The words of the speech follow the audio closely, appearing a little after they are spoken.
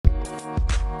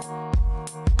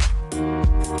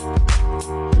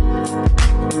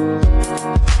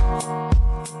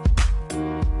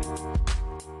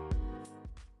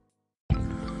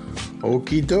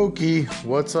Okie dokie.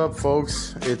 What's up,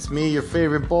 folks? It's me, your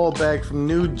favorite ball bag from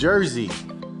New Jersey,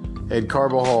 Ed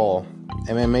Carbajal,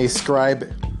 MMA scribe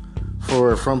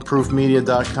for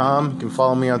FrontProofMedia.com. You can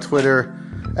follow me on Twitter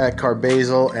at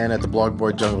Carbazal and at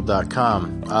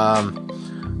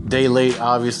theblogboardjungle.com. Day late,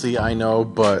 obviously, I know,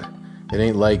 but it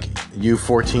ain't like you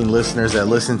 14 listeners that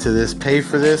listen to this pay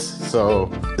for this,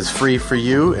 so it's free for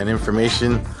you and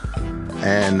information.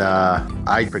 And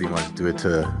I pretty much do it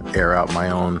to air out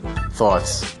my own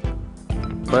thoughts.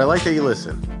 But I like that you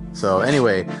listen. So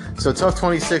anyway, Tough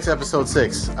 26, Episode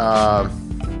 6.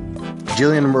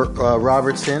 Jillian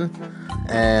Robertson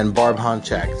and Barb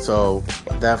Honchak. So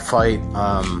that fight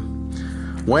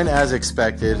went as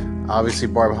expected. Obviously,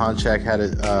 Barb Honchak had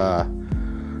a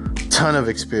ton of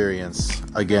experience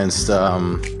against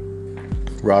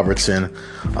Robertson.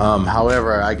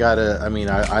 However, I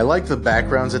like the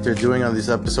backgrounds that they're doing on these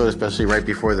episodes, especially right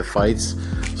before the fights.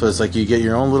 So it's like you get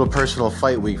your own little personal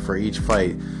fight week for each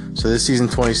fight. So this season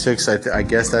 26, I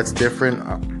guess that's different.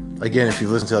 Again, if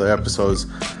you've listened to other episodes,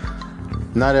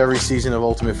 not every season of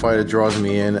Ultimate Fighter draws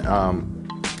me in.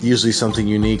 Usually something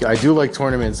unique. I do like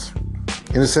tournaments.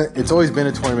 In a sense, it's always been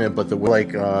a tournament, but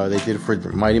they did for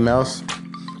Mighty Mouse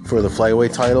for the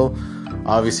flyweight title.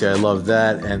 Obviously, I love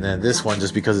that, and then this one,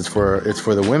 just because it's for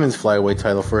the women's flyweight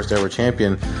title, first ever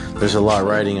champion. There's a lot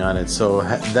riding on it. So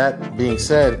that being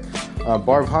said,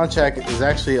 Barb Honchak is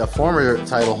actually a former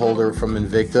title holder from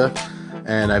Invicta,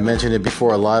 and I mentioned it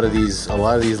before. A lot of these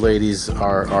ladies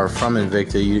are from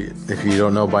Invicta. If you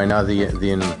don't know by now, the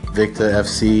Invicta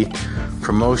FC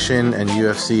promotion and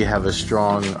UFC have a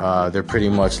strong. They're pretty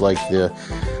much like the.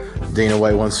 Dana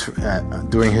White once,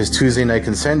 during his Tuesday Night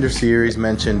Contender series,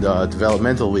 mentioned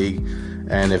Developmental League,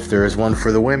 and if there is one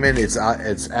for the women, it's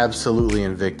absolutely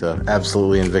Invicta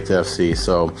FC.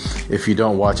 So if you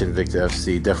don't watch Invicta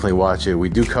FC, definitely watch it. We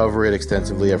do cover it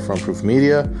extensively at Front Proof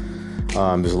Media.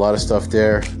 There's a lot of stuff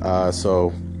there,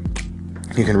 so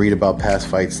you can read about past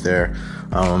fights there.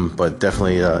 But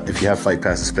definitely, if you have Fight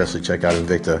Pass, especially check out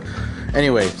Invicta.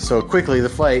 Anyway, so quickly, the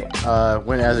fight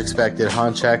went as expected.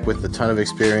 Honchak, with a ton of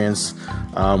experience,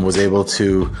 was able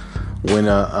to win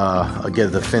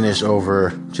get the finish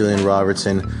over Jillian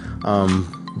Robertson.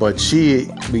 But you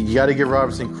got to give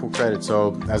Robertson cool credit.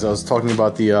 So as I was talking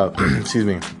about the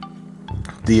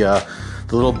the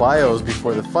little bios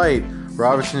before the fight,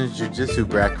 Robertson's jiu-jitsu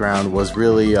background was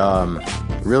really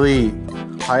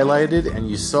highlighted, and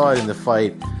you saw it in the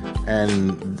fight.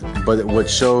 But what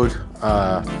showed,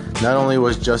 not only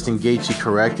was Justin Gaethje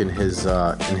correct in his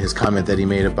comment that he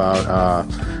made about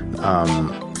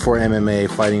for MMA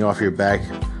fighting off your back,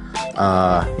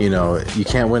 you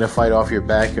can't win a fight off your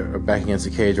back or back against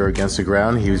the cage or against the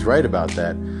ground. He was right about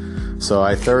that. So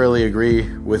I thoroughly agree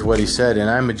with what he said, and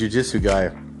I'm a jiu-jitsu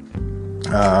guy.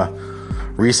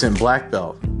 Recent black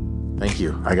belt. Thank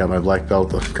you. I got my black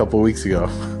belt a couple weeks ago.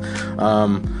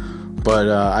 But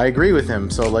I agree with him.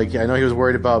 So, I know he was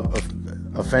worried about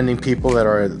offending people that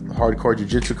are hardcore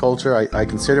jiu-jitsu culture. I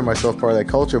consider myself part of that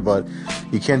culture, but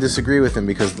you can't disagree with him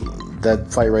because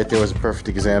that fight right there was a perfect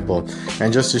example.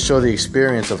 And just to show the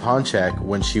experience of Honchak,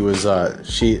 when she was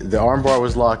the armbar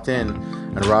was locked in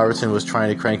and Robertson was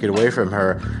trying to crank it away from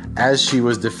her, as she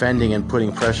was defending and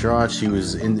putting pressure on, she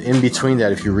was in between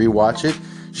that. If you rewatch it,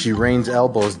 she rains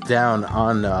elbows down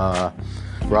on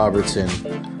Robertson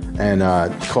and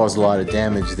caused a lot of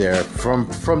damage there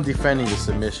from defending the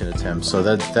submission attempt. So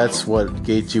that's what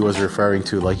Gaethje was referring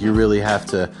to. You really have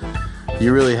to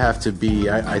be.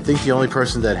 I think the only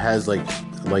person that has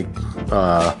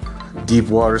deep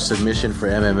water submission for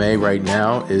MMA right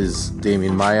now is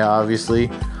Damian Maia. Obviously,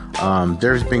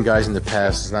 there's been guys in the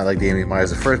past. It's not like Damian Maia's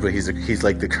the first, but he's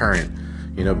like the current.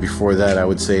 Before that, I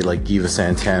would say Giva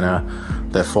Santana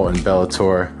that fought in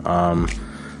Bellator.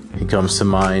 He comes to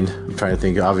mind. I'm trying to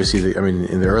think. Obviously,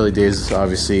 in the early days,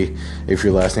 obviously, if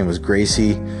your last name was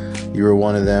Gracie, you were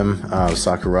one of them.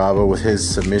 Sakuraba with his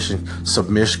submission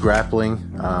grappling,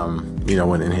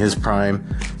 when in his prime.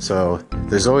 So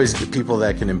there's always people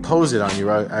that can impose it on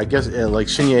you. I guess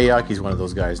Shinya Aoki's one of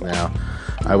those guys now.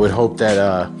 I would hope that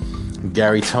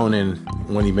Gary Tonin,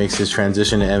 when he makes his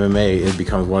transition to MMA, it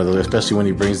becomes one of those, especially when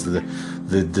he brings the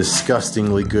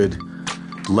disgustingly good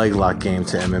leg lock game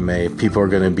to MMA. People are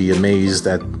going to be amazed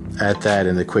at that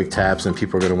and the quick taps, and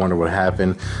people are going to wonder what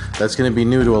happened. That's going to be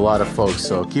new to a lot of folks,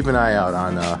 so keep an eye out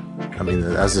on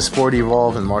as the sport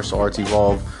evolves and martial arts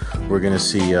evolve, we're going to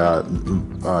see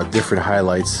different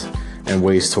highlights and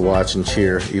ways to watch and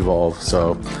cheer evolve.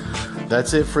 So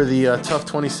that's it for the Tough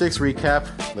 26 recap.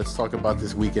 Let's talk about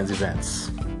this weekend's events.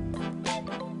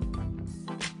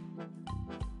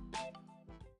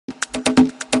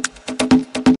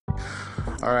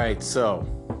 All All right, so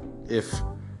if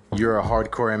you're a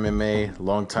hardcore MMA,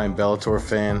 longtime Bellator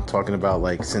fan, talking about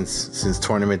like since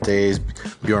tournament days,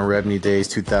 Bjorn Rebney days,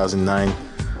 2009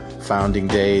 founding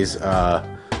days,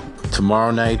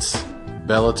 tomorrow night's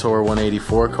Bellator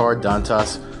 184 card,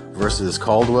 Dantas versus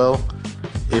Caldwell.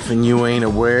 If and you ain't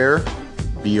aware,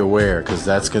 be aware, because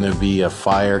that's going to be a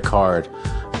fire card.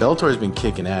 Bellator's been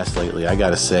kicking ass lately, I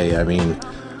gotta say. I mean,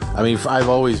 I've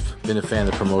always been a fan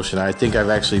of the promotion. I think I've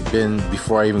actually been,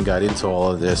 before I even got into all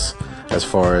of this, as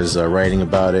far as writing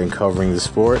about it and covering the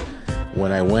sport.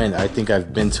 When I went, I think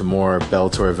I've been to more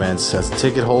Bellator events as a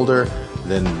ticket holder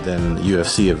than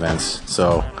UFC events.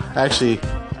 So actually,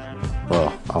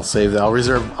 well, I'll save that. I'll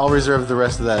reserve the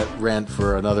rest of that rant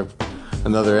for another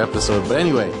episode. But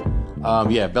anyway,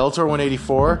 yeah, Bellator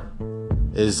 184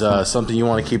 is something you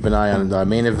want to keep an eye on. The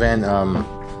main event.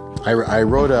 I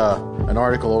wrote an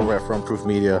article over at Front Proof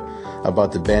Media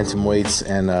about the bantamweights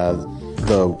and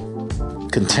the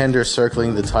contender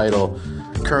circling the title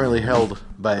currently held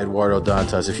by Eduardo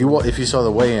Dantas. If you saw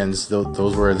the weigh-ins,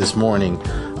 those were this morning.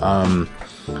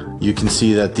 You can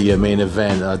see that the main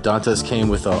event, Dantas came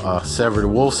with a severed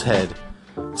wolf's head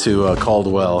to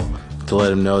Caldwell to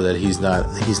let him know that he's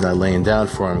not laying down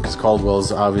for him, because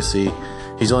Caldwell's obviously,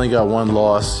 he's only got one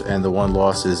loss, and the one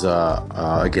loss is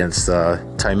against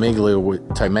Ty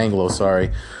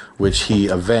Manglo, which he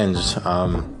avenged.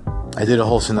 I did a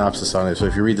whole synopsis on it, so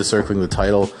if you read the Circling the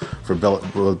Title for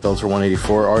Bellator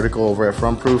 184 article over at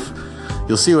Front Proof,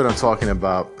 you'll see what I'm talking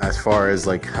about as far as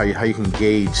like how you can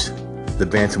gauge the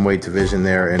bantamweight division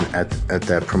there and at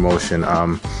that promotion.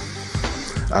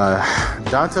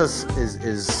 Dantas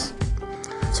is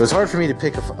so it's hard for me to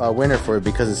pick a winner for it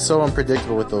because it's so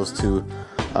unpredictable with those two.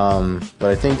 But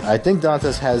I think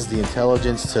Dantas has the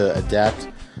intelligence to adapt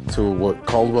to what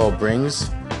Caldwell brings.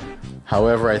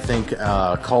 However, I think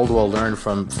Caldwell learned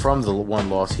from the one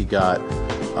loss he got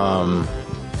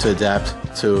to adapt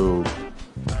to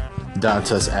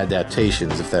Dantas'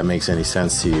 adaptations, if that makes any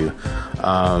sense to you.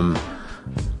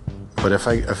 But if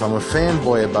I'm a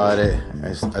fanboy about it,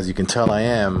 as you can tell I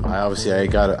am,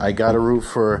 I gotta root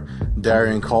for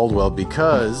Darrion Caldwell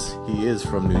because he is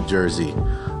from New Jersey,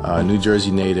 New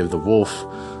Jersey native, the Wolf.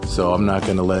 So I'm not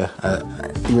gonna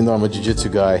even though I'm a jiu-jitsu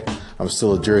guy, I'm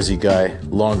still a Jersey guy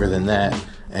longer than that,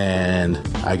 and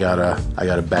I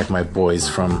gotta back my boys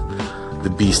from the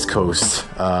Beast Coast.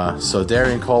 So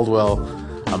Darrion Caldwell,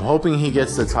 I'm hoping he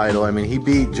gets the title. I mean, he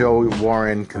beat Joe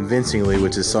Warren convincingly,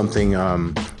 which is something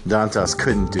Dantas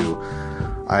couldn't do.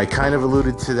 I kind of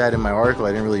alluded to that in my article. I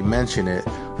didn't really mention it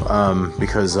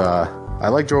because I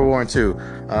like Joe Warren too,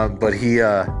 but he,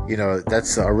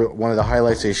 that's one of the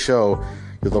highlights they show.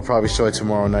 They'll probably show it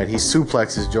tomorrow night. He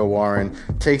suplexes Joe Warren,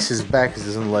 takes his back because he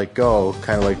doesn't let go,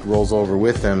 kind of like rolls over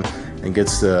with him and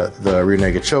gets the rear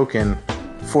naked choke in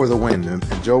for the win. And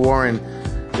Joe Warren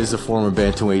is a former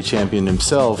bantamweight champion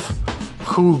himself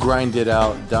who grinded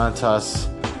out Dantas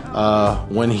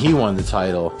when he won the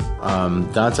title.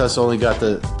 Dantas only got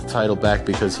the title back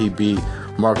because he beat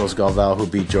Marcos Galvão, who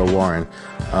beat Joe Warren.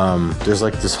 There's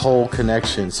like this whole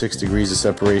connection, 6 degrees of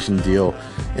separation deal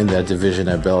in that division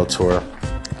at Bellator.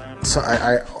 So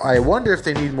I wonder if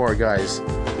they need more guys,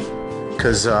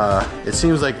 because it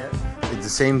seems like the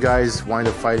same guys wind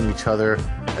up fighting each other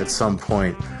at some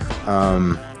point.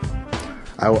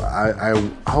 I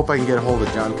hope I can get a hold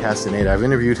of John Castaneda. I've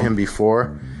interviewed him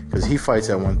before because he fights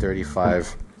at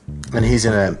 135, and he's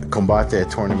in a Combate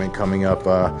tournament coming up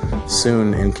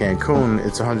soon in Cancun.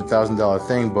 It's a $100,000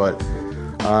 thing, but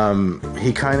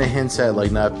he kind of hints at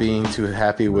like not being too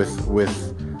happy with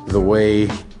the way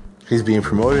he's being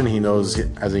promoted, and he knows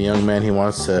as a young man he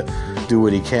wants to do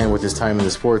what he can with his time in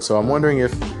the sport. So I'm wondering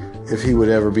if he would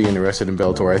ever be interested in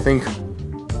Bellator. I think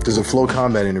there's a Flow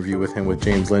Combat interview with him with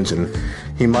James Lynch, and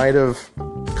he might have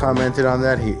commented on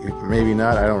that. He maybe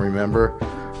not. I don't remember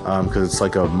because it's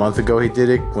like a month ago he did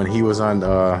it when he was on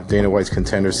Dana White's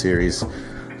Contender Series,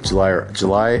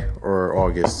 July or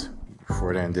August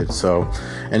before it ended. So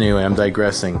anyway, I'm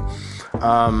digressing.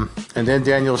 And then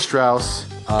Daniel Strauss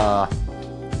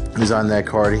is on that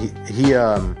card.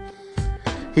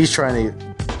 He's trying to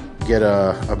get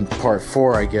a part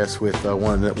 4, I guess, with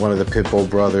one of the Pitbull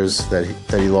brothers that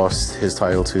he lost his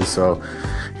title to. So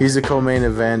he's the co-main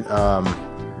event.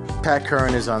 Pat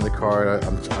Curran is on the card.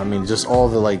 I mean, just all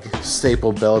the like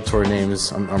staple Bellator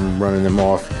names. I'm running them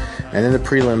off, and then the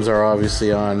prelims are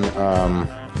obviously on.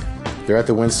 They're at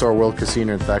the WinStar World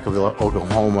Casino in Thackerville,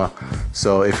 Oklahoma.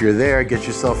 So if you're there, get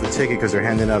yourself a ticket because they're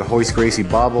handing out Hoist Gracie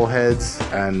bobbleheads.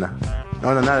 And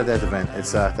no, not at that event.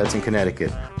 It's that's in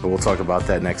Connecticut. But we'll talk about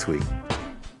that next week.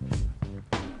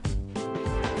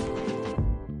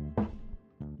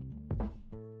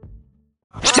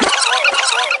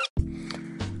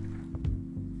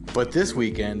 But this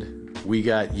weekend, we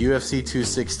got UFC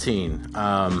 216.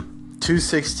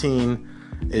 216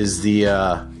 is the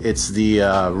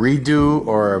redo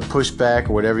or pushback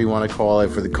or whatever you want to call it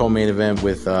for the co-main event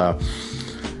with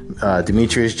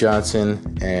Demetrious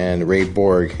Johnson and Ray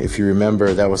Borg. If you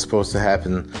remember, that was supposed to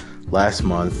happen last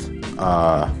month,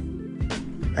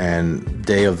 and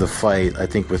day of the fight, I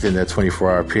think within that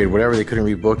 24-hour period, whatever, they couldn't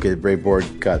rebook it. Ray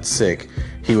Borg got sick.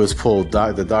 He was pulled.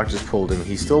 The doctors pulled him.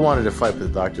 He still wanted to fight, but the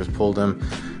doctors pulled him.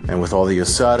 And with all the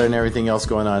USADA and everything else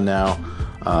going on now,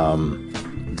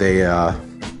 they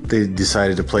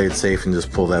decided to play it safe and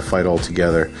just pull that fight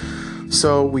altogether.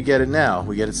 So we get it now.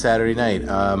 We get it Saturday night.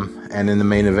 And in the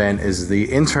main event is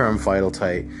the interim title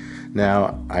fight.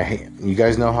 Now, you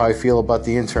guys know how I feel about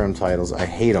the interim titles. I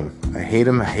hate them. They're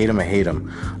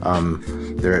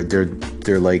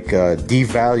like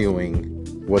devaluing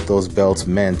what those belts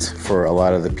meant for a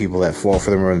lot of the people that fall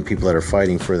for them or the people that are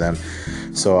fighting for them.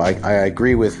 So I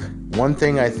agree with one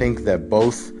thing. I think that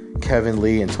both Kevin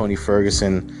Lee and Tony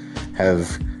Ferguson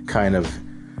have kind of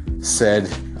said,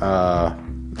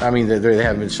 they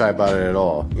haven't been shy about it at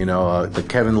all. But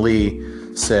Kevin Lee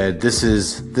said this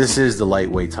is the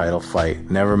lightweight title fight.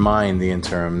 Never mind the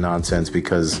interim nonsense,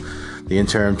 because the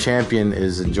interim champion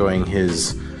is enjoying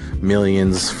his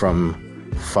millions from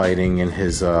fighting in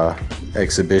his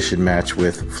exhibition match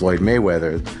with Floyd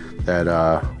Mayweather that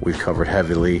we've covered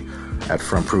heavily at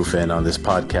Front Proof and on this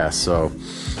podcast. So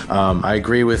I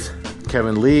agree with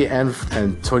Kevin Lee, and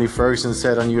Tony Ferguson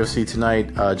said on UFC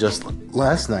Tonight just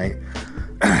last night,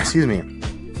 excuse me,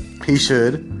 he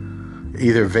should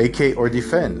either vacate or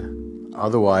defend.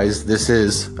 Otherwise, this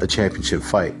is a championship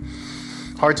fight.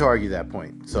 Hard to argue that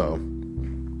point. So,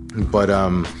 but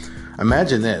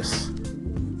imagine this.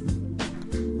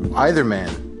 Either man,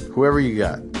 whoever you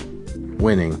got,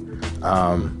 winning,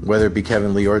 whether it be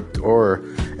Kevin Lee or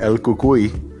El Cucuy,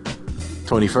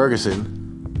 Tony Ferguson.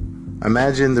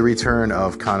 Imagine the return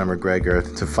of Conor McGregor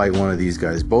to fight one of these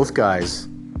guys. Both guys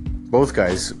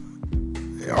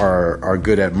are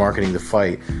good at marketing the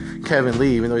fight. Kevin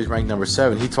Lee, even though he's ranked number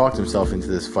 7, he talked himself into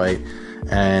this fight.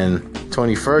 And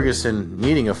Tony Ferguson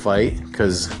needing a fight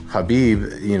because Khabib,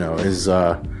 is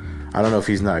I don't know if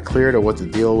he's not cleared or what the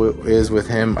deal is with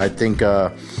him. I think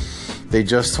they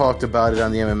just talked about it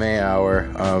on the MMA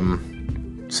Hour.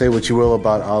 Say what you will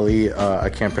about Ali, I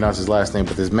can't pronounce his last name,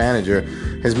 but his manager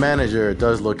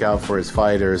does look out for his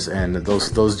fighters, and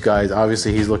those guys,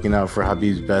 obviously he's looking out for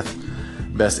Khabib's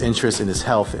best interest in his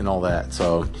health and all that.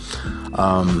 So,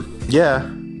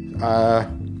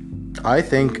 I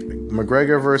think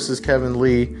McGregor versus Kevin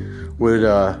Lee would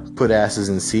put asses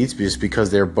in seats, just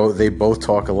because they both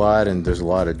talk a lot and there's a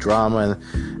lot of drama,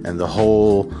 and the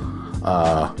whole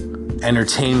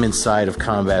entertainment side of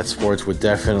combat sports would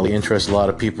definitely interest a lot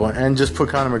of people. And just put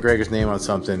Conor McGregor's name on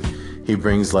something, he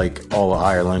brings like all of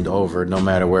Ireland over, no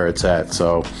matter where it's at.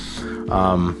 So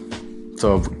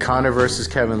Conor versus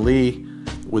Kevin Lee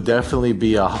would definitely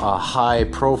be a high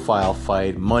profile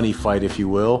fight, money fight, if you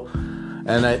will.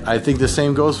 And I think the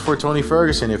same goes for Tony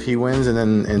Ferguson. If he wins, and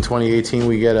then in 2018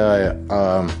 we get a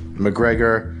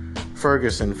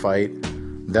McGregor-Ferguson fight,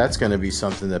 that's going to be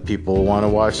something that people want to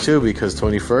watch too, because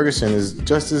Tony Ferguson is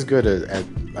just as good at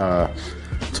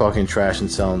talking trash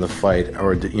and selling the fight,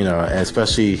 or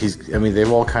especially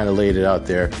they've all kind of laid it out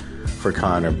there for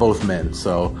Conor, both men.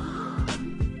 So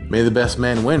may the best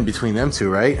man win between them two,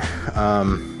 right?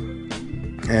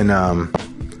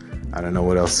 I don't know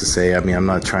what else to say. I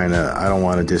don't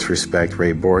want to disrespect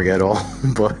Ray Borg at all,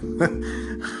 but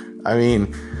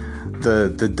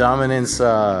the dominance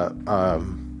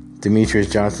Demetrious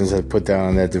Johnson has put down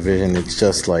in that division, it's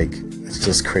just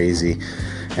crazy.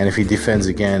 And if he defends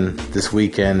again this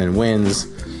weekend and wins,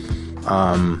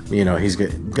 he's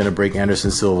gonna break Anderson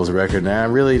Silva's record. And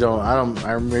I'm really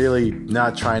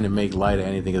not trying to make light of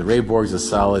anything. Ray Borg's a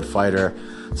solid fighter,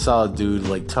 solid dude,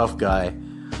 like tough guy.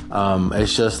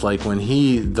 It's just like when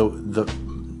the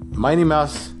Mighty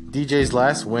Mouse DJ's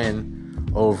last win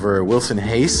over Wilson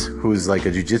Hayes, who's like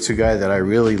a jiu-jitsu guy that I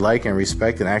really like and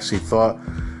respect, and actually thought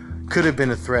could have been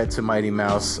a threat to Mighty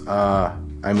Mouse.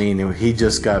 He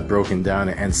just got broken down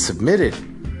and submitted,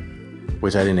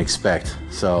 which I didn't expect.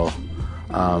 So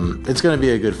it's going to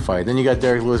be a good fight. Then you got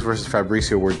Derek Lewis versus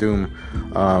Fabricio Werdum.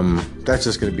 That's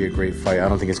just going to be a great fight. I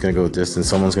don't think it's going to go distance.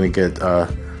 Someone's going to get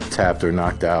tapped or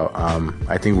knocked out.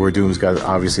 I think Werdum's got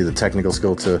obviously the technical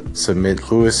skill to submit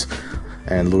Lewis,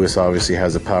 and Lewis obviously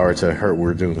has the power to hurt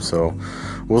Werdum. So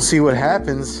we'll see what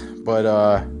happens. But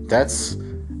that's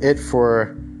it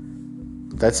for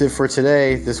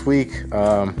today, this week.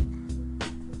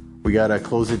 We got to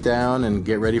close it down and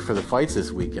get ready for the fights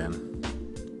this weekend.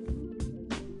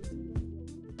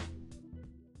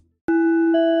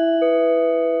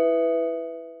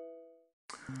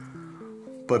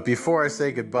 But before I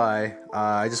say goodbye,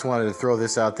 I just wanted to throw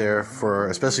this out there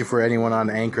especially for anyone on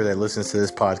Anchor that listens to this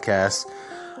podcast,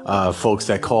 folks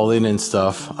that call in and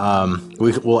stuff.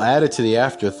 We'll add it to the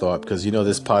afterthought because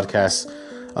this podcast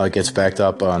gets backed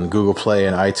up on Google Play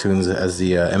and iTunes as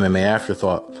the MMA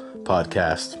Afterthought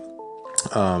podcast.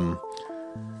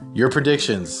 Your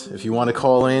predictions, if you want to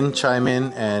call in, chime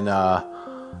in, and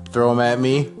throw them at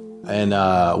me, and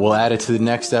we'll add it to the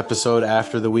next episode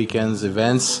after the weekend's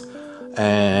events.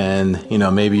 And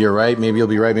maybe you're right, maybe you'll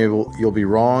be right, maybe you'll be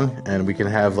wrong, and we can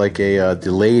have like a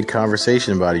delayed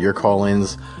conversation about it, your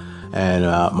call-ins and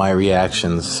my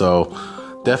reactions. So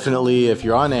definitely, if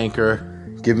you're on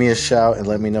Anchor, give me a shout and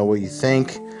let me know what you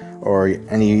think, or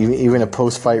even a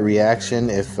post-fight reaction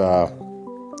if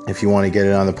you want to get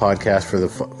it on the podcast for the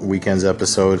weekend's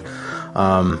episode.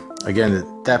 Again,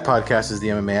 that podcast is the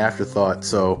MMA Afterthought,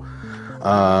 so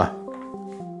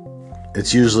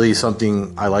it's usually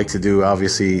something I like to do.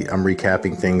 Obviously, I'm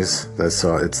recapping things. That's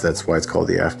why it's called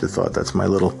the Afterthought. That's my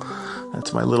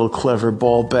little clever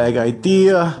ball bag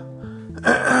idea.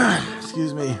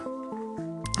 Excuse me.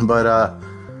 But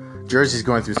Jersey's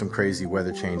going through some crazy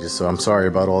weather changes, so I'm sorry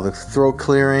about all the throat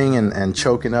clearing and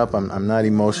choking up. I'm not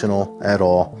emotional at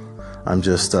all. I'm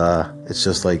just it's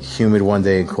just like humid one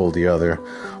day and cold the other.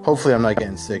 Hopefully I'm not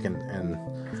getting sick and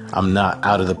I'm not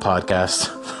out of the podcast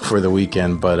for the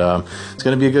weekend, but it's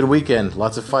going to be a good weekend.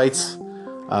 Lots of fights.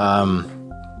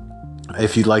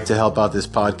 If you'd like to help out this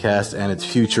podcast and its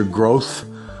future growth,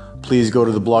 please go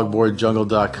to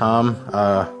theblogboardjungle.com.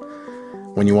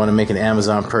 When you want to make an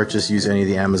Amazon purchase, use any of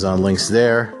the Amazon links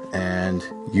there, and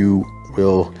you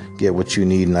will get what you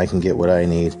need, and I can get what I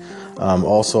need.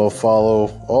 Also, follow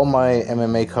all my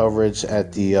MMA coverage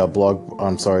at the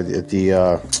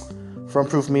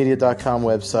frontproofmedia.com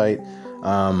website.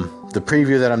 The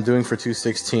preview that I'm doing for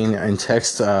 216 in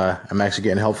text, I'm actually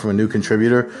getting help from a new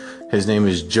contributor. His name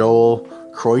is Joel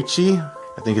Croici.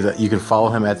 I think that you can follow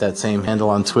him at that same handle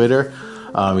on Twitter.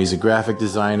 He's a graphic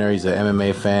designer. He's an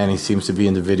MMA fan. He seems to be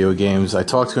into video games. I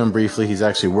talked to him briefly. He's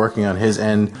actually working on his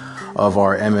end of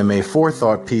our MMA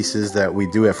forethought pieces that we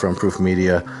do at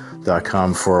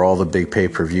frontproofmedia.com for all the big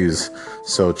pay-per-views.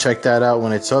 So check that out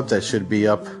when it's up. That should be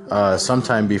up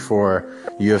sometime before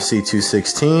UFC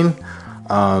 216.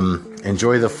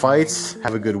 Enjoy the fights.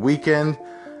 Have a good weekend.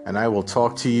 And I will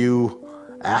talk to you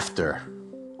after.